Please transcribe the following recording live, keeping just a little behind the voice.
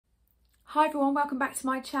Hi everyone, welcome back to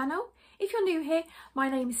my channel. If you're new here, my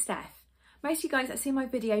name is Steph. Most of you guys that see my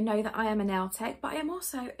video know that I am a nail tech, but I am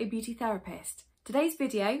also a beauty therapist. Today's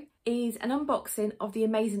video is an unboxing of the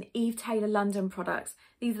amazing Eve Taylor London products.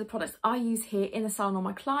 These are the products I use here in the salon on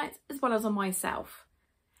my clients as well as on myself.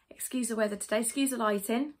 Excuse the weather today, excuse the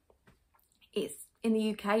lighting. It's in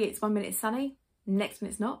the UK, it's 1 minute sunny, next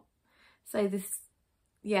minute's not. So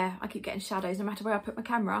yeah, I keep getting shadows no matter where I put my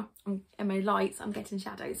camera and my lights, I'm getting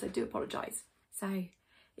shadows, so I do apologise. So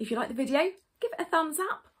if you like the video, give it a thumbs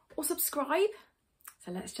up or subscribe.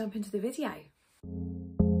 So let's jump into the video.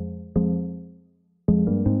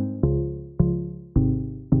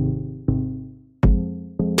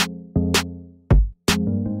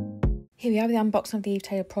 Here we are with the unboxing of the Eve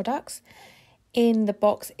Taylor products. In the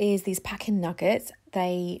box is these packing nuggets.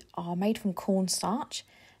 They are made from cornstarch,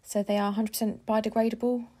 so they are 100%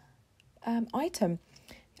 biodegradable item.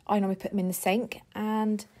 I normally put them in the sink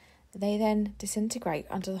and they then disintegrate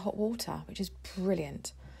under the hot water, which is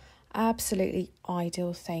brilliant. Absolutely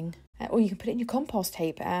ideal thing. Or you can put it in your compost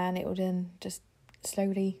heap and it will then just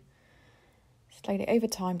slowly over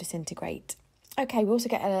time disintegrate. Okay, we also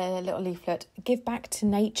get a little leaflet, give back to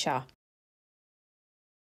nature.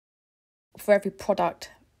 For every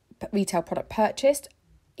retail product purchased,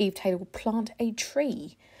 Eve Taylor will plant a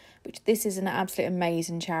tree, which this is an absolute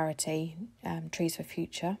amazing charity, Trees for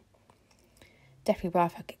Future. Definitely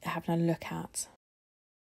worth having a look at.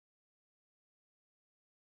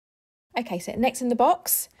 Okay, so next in the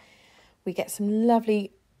box, we get some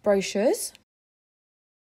lovely brochures.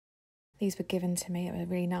 These were given to me, it was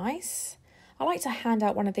really nice. I like to hand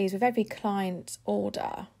out one of these with every client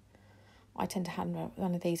order. I tend to hand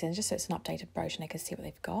one of these in just so it's an updated brochure and they can see what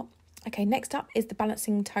they've got. Okay, next up is the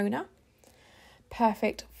balancing toner.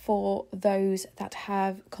 Perfect for those that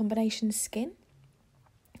have combination skin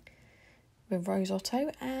with Rose Otto.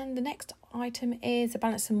 And the next item is a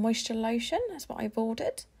balancing moisture lotion. That's what I've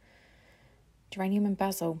ordered. Geranium and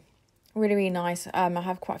basil. Really, really nice. I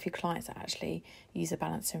have quite a few clients that actually use the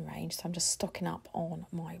balancing range, so I'm just stocking up on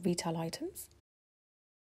my retail items.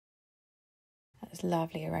 That's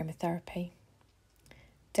lovely aromatherapy.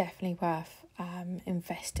 Definitely worth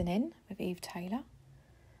investing in with Eve Taylor.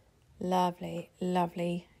 Lovely,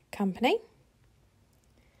 lovely company.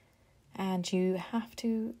 And you have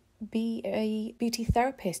to be a beauty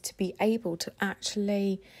therapist to be able to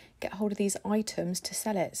actually get hold of these items to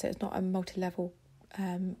sell it. So it's not a multi-level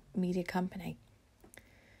media company.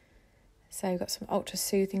 So we've got some ultra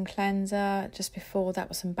soothing cleanser. Just before that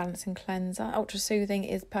was some balancing cleanser. Ultra soothing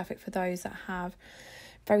is perfect for those that have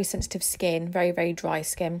very sensitive skin, very, very dry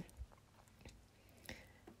skin.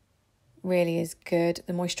 Really is good.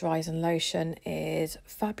 The moisturising lotion is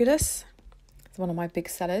fabulous. One of my big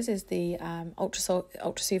sellers is the ultra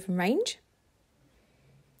soothing range.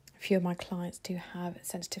 A few of my clients do have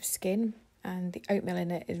sensitive skin and the oatmeal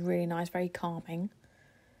in it is really nice, very calming.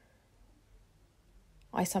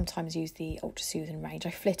 I sometimes use the ultra soothing range.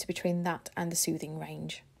 I flitter between that and the soothing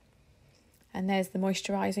range. And there's the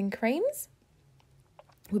moisturising creams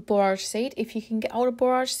with borage seed. If you can get hold of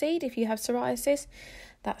borage seed, if you have psoriasis,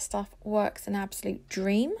 that stuff works an absolute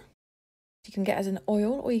dream. You can get as an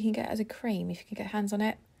oil or you can get as a cream. If you can get hands on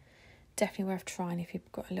it, definitely worth trying if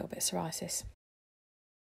you've got a little bit of psoriasis.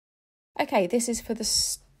 Okay, this is for the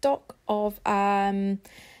stock of the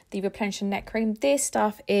replenishing neck cream. This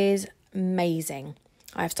stuff is amazing.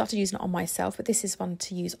 I've started using it on myself, but this is one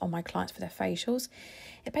to use on my clients for their facials.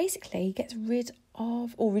 It basically gets rid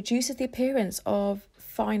of or reduces the appearance of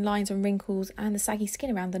fine lines and wrinkles and the saggy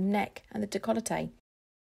skin around the neck and the décolleté.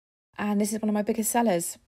 And this is one of my biggest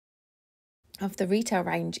sellers of the retail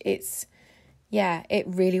range. It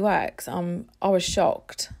really works. I was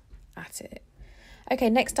shocked at it. Okay,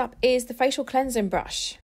 next up is the facial cleansing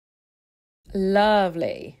brush.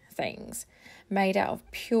 Lovely things. Made out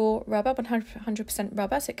of pure rubber, 100%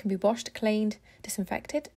 rubber, so it can be washed, cleaned,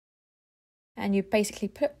 disinfected. And you basically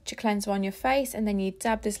put your cleanser on your face and then you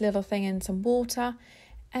dab this little thing in some water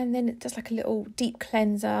and then it does like a little deep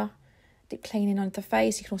cleanser, deep cleaning on the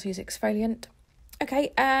face. You can also use exfoliant.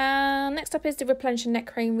 Okay, next up is the replenishing neck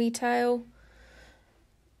cream retail.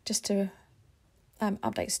 Just to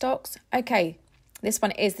update stocks. Okay, this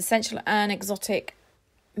one is the Sensual and Exotic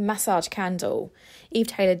Massage Candle. Eve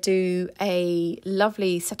Taylor do a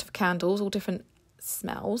lovely set of candles, all different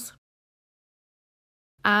smells.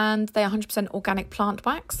 And they are 100% organic plant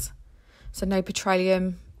wax. So no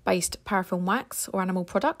petroleum-based paraffin wax or animal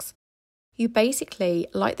products. You basically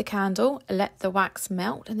light the candle, let the wax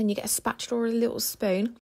melt, and then you get a spatula or a little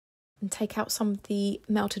spoon and take out some of the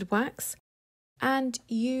melted wax. And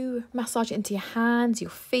you massage it into your hands, your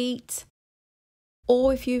feet,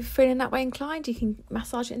 Or if you're feeling that way inclined, you can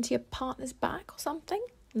massage it into your partner's back or something.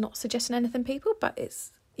 Not suggesting anything, people, but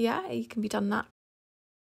it can be done that.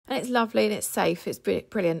 And it's lovely and it's safe. It's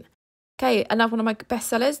brilliant. Okay, another one of my best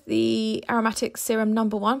sellers, the Aromatic Serum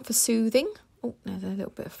 #1 for soothing. Oh, there's a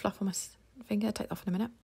little bit of fluff on my finger. I'll take that off in a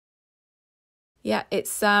minute. Yeah,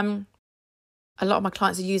 it's a lot of my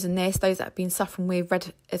clients are using this. Those that have been suffering with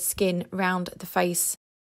red skin around the face,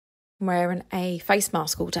 wearing a face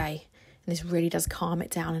mask all day. And this really does calm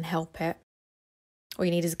it down and help it. All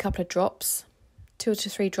you need is a couple of drops, 2 to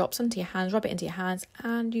 3 drops onto your hands, rub it into your hands,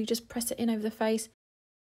 and you just press it in over the face.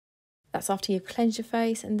 That's after you've cleansed your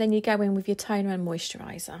face, and then you go in with your toner and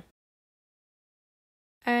moisturiser.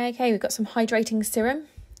 Okay, we've got some hydrating serum,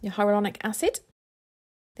 your hyaluronic acid.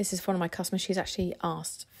 This is for one of my customers. She's actually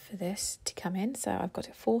asked for this to come in, so I've got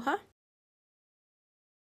it for her.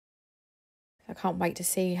 I can't wait to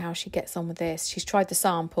see how she gets on with this. She's tried the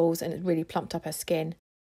samples and it really plumped up her skin.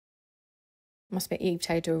 Must be Eve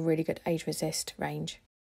Taylor do a really good age resist range.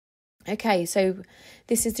 Okay, so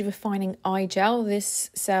this is the refining eye gel.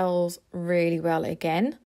 This sells really well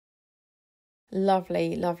again.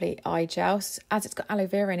 Lovely, lovely eye gel. As it's got aloe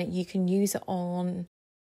vera in it, you can use it on...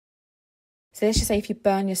 So let's just say if you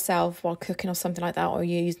burn yourself while cooking or something like that, or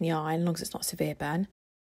you're using the eye, as long as it's not a severe burn,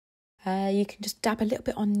 you can just dab a little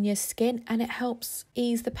bit on your skin and it helps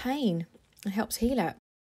ease the pain. It helps heal it.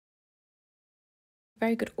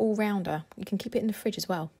 Very good all-rounder. You can keep it in the fridge as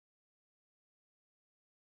well.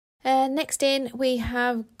 Next in, we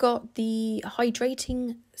have got the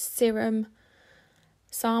hydrating serum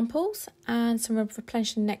samples and some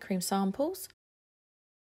replenishing neck cream samples.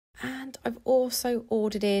 And I've also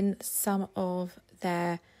ordered in some of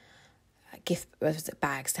their gift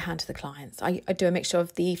bags to hand to the clients. I do a mixture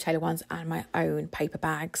of the Eve Taylor ones and my own paper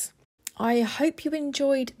bags. I hope you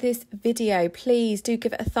enjoyed this video. Please do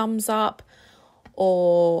give it a thumbs up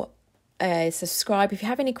or subscribe. If you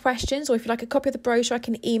have any questions or if you'd like a copy of the brochure, I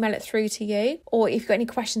can email it through to you. Or if you've got any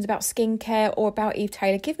questions about skincare or about Eve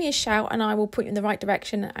Taylor, give me a shout and I will put you in the right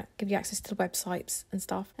direction and give you access to the websites and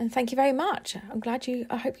stuff. And thank you very much.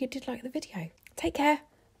 I hope you did like the video. Take care.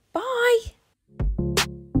 Bye.